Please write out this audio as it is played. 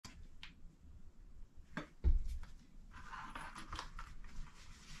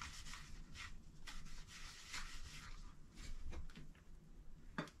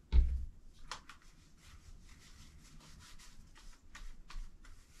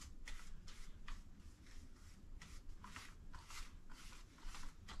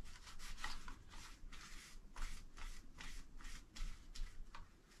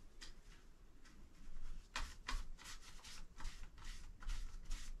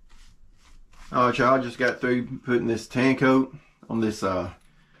Alright, y'all, just got through putting this tan coat on this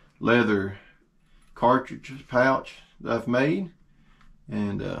leather cartridge pouch that I've made,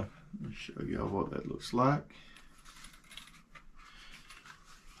 and let me show y'all what that looks like.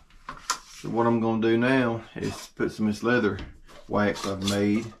 So what I'm going to do now is put some of this leather wax I've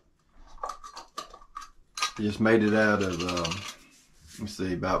made. I just made it out of let me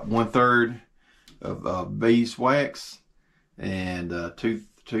see, about 1/3 of beeswax and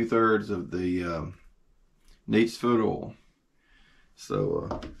 2/3 of the neat's foot oil.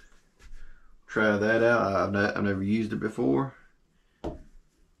 So try that out. I've never used it before. So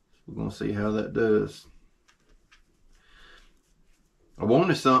we're gonna see how that does. I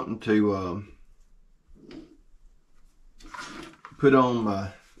wanted something to put on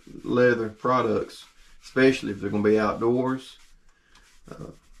my leather products, especially if they're gonna be outdoors.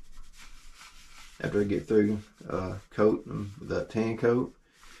 After I get through coating them with that tan coat,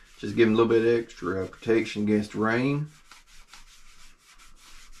 just give them a little bit extra protection against rain.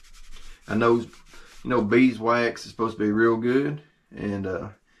 I know, you know, beeswax is supposed to be real good, and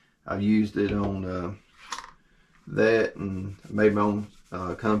I've used it on that, and made my own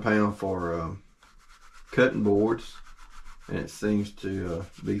compound for cutting boards, and it seems to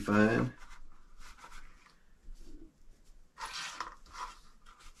be fine.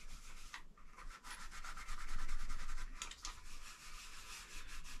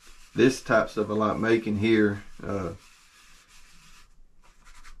 This type of stuff I like making here.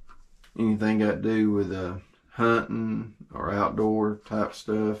 Anything got to do with hunting or outdoor type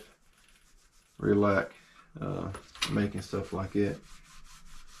stuff. Really like making stuff like it.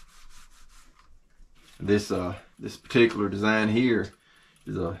 This particular design here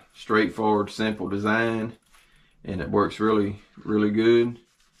is a straightforward, simple design, and it works really good.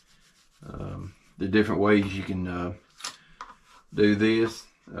 The different ways you can do this.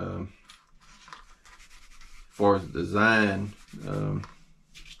 As far as the design,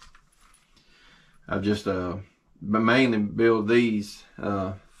 I've just mainly build these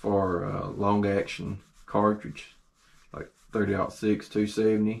for long action cartridge, like 30-06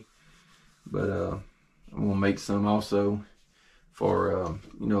 270, but I'm gonna make some also for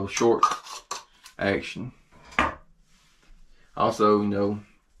you know, short action. Also, you know,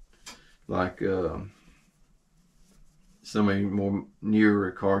 like some of the more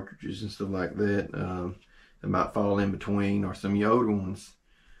newer cartridges and stuff like that that might fall in between, or some of the older ones.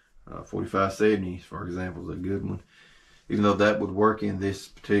 4570s, for example, is a good one, even though that would work in this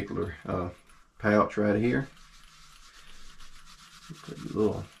particular pouch right here. Put a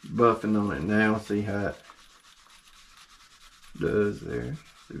little buffing on it now, see how it does there.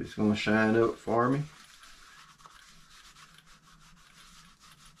 See if it's going to shine up for me.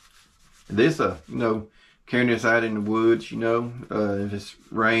 And this, you know, carrying this out in the woods, you know, if it's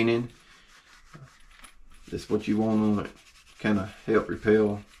raining, that's what you want on it. Kind of help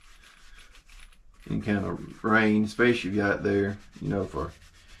repel any kind of rain, especially if you're out there, you know, for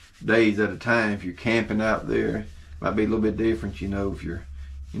days at a time. If you're camping out there, it might be a little bit different, you know, if you're,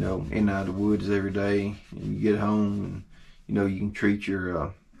 you know, in and out of the woods every day and you get home and, you know, you can treat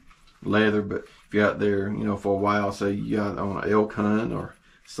your leather. But if you're out there, you know, for a while, say you're out on an elk hunt or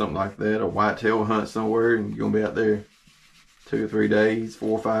something like that, or whitetail hunt somewhere, and you're gonna be out there 2 or 3 days, 4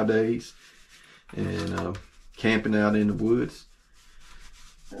 or 5 days, and camping out in the woods.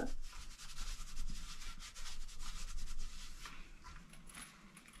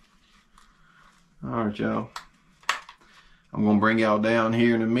 Alright, y'all, I'm gonna bring y'all down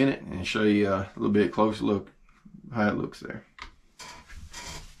here in a minute and show you a little bit closer look how it looks there.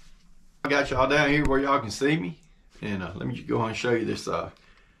 I got y'all down here where y'all can see me, and let me go ahead and show you this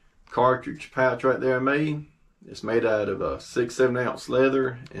cartridge pouch right there I made. It's made out of 6-7 ounce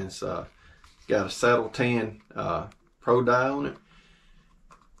leather, and it's got a saddle tan pro dye on it.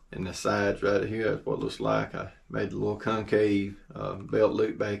 And the sides right here, that's what it looks like. I made a little concave belt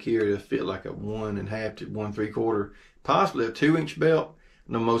loop back here to fit like a 1.5 to 1 3/4, possibly a 2-inch belt.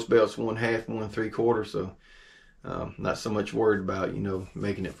 I know most belts 1/2, 1 3/4, so not so much worried about, you know,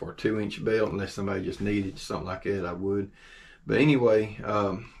 making it for a 2-inch belt unless somebody just needed something like that. I would. But anyway,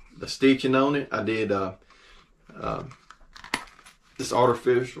 the stitching on it, I did this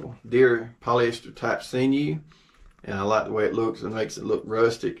artificial deer polyester type sinew, and I like the way it looks. It makes it look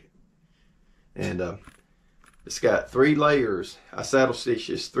rustic, and it's got 3 layers. I saddle stitched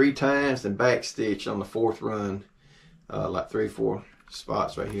this 3 times and back stitch on the 4th run, like 3 or 4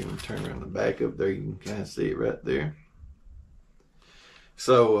 spots right here. And turn around the back up there, you can kind of see it right there.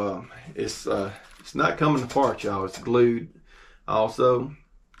 So it's not coming apart, y'all. It's glued also,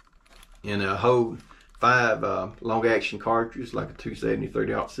 and I hold 5 long action cartridges, like a 270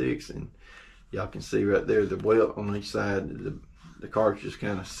 30-06, and Y'all can see right there the welt on each side. The cartridge just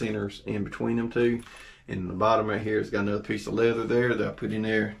kind of centers in between them two. And the bottom right here has got another piece of leather there that I put in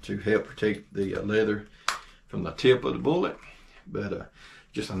there to help protect the leather from the tip of the bullet. But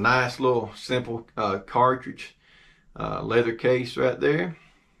just a nice little simple cartridge leather case right there.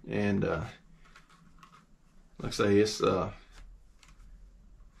 And like I say, it's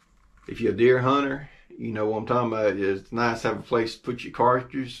if you're a deer hunter, you know what I'm talking about. It's nice to have a place to put your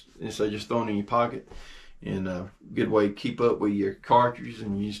cartridges instead of just throwing it in your pocket. And a good way to keep up with your cartridges,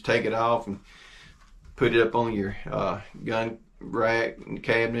 and you just take it off and put it up on your gun rack and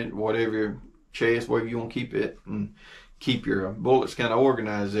cabinet, whatever, chest, wherever you want to keep it, and keep your bullets kind of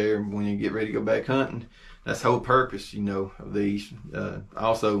organized there when you get ready to go back hunting. That's the whole purpose, you know, of these.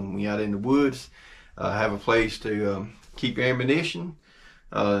 Also, when you're out in the woods, have a place to keep your ammunition,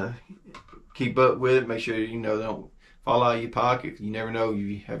 keep up with it, make sure, you know, they don't fall out of your pocket. You never know,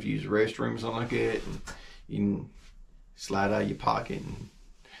 you have to use the restroom or something like that, and you can slide out of your pocket, and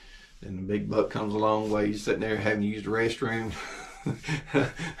then the big buck comes along while you're sitting there having to use the restroom.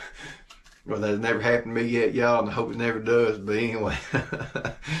 Well, that's never happened to me yet, y'all, and I hope it never does. But anyway,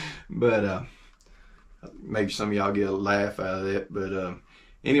 but maybe some of y'all get a laugh out of that. But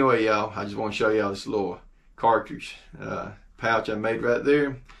anyway, y'all, I just want to show y'all this little cartridge pouch I made right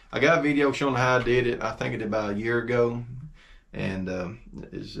there. I got a video showing how I did it. I think I did about a year ago, and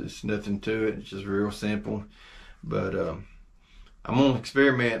it's just nothing to it. It's just real simple. But I'm gonna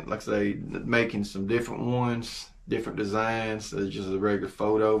experiment, like I say, making some different ones, different designs, just a regular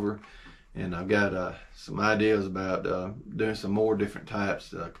fold over. And I've got some ideas about doing some more different types,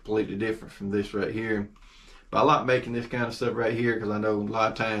 completely different from this right here. But I like making this kind of stuff right here because I know a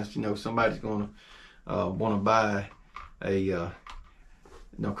lot of times, you know, somebody's gonna want to buy a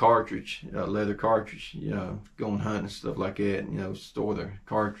cartridge, leather cartridge, you know, going hunting and stuff like that, you know, store their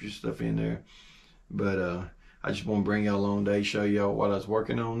cartridge stuff in there. But I just want to bring y'all along today, show y'all what I was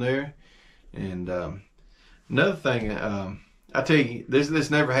working on there. And another thing, I tell you, this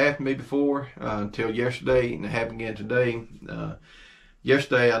never happened to me before until yesterday, and it happened again today.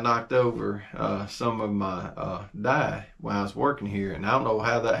 Yesterday I knocked over some of my dye while I was working here, and I don't know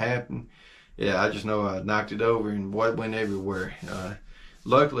how that happened. Yeah, I just know I knocked it over and it went everywhere.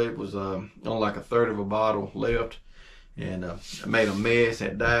 Luckily it was only like a third of a bottle left, and I made a mess.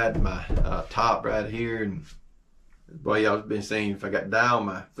 It dyed my top right here, and boy, y'all have been seeing if I got dye on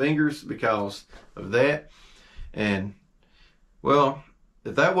my fingers because of that. And well,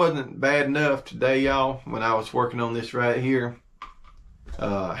 if that wasn't bad enough today, y'all, when I was working on this right here,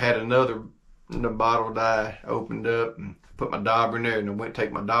 I had another bottle of dye opened up and put my dauber in there, and I went to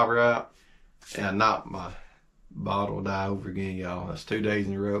take my dauber out, and I knocked my bottle of dye over again, y'all. That's 2 days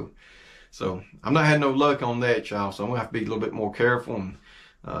in a row. So I'm not having no luck on that, y'all. So I'm gonna have to be a little bit more careful,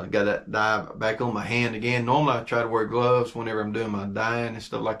 and got that dye back on my hand again. Normally I try to wear gloves whenever I'm doing my dyeing and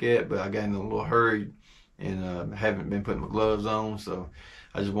stuff like that, but I got in a little hurry and haven't been putting my gloves on. So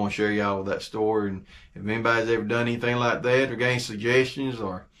I just want to share y'all that story. And if anybody's ever done anything like that or got any suggestions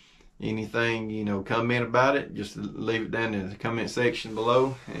or anything, you know, comment about it, just leave it down in the comment section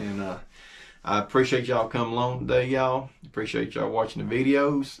below. And I appreciate y'all coming along today, y'all. Appreciate y'all watching the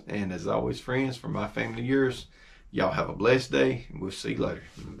videos. And as always, friends, from my family to yours, y'all have a blessed day, and we'll see you later.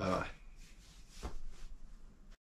 Bye-bye.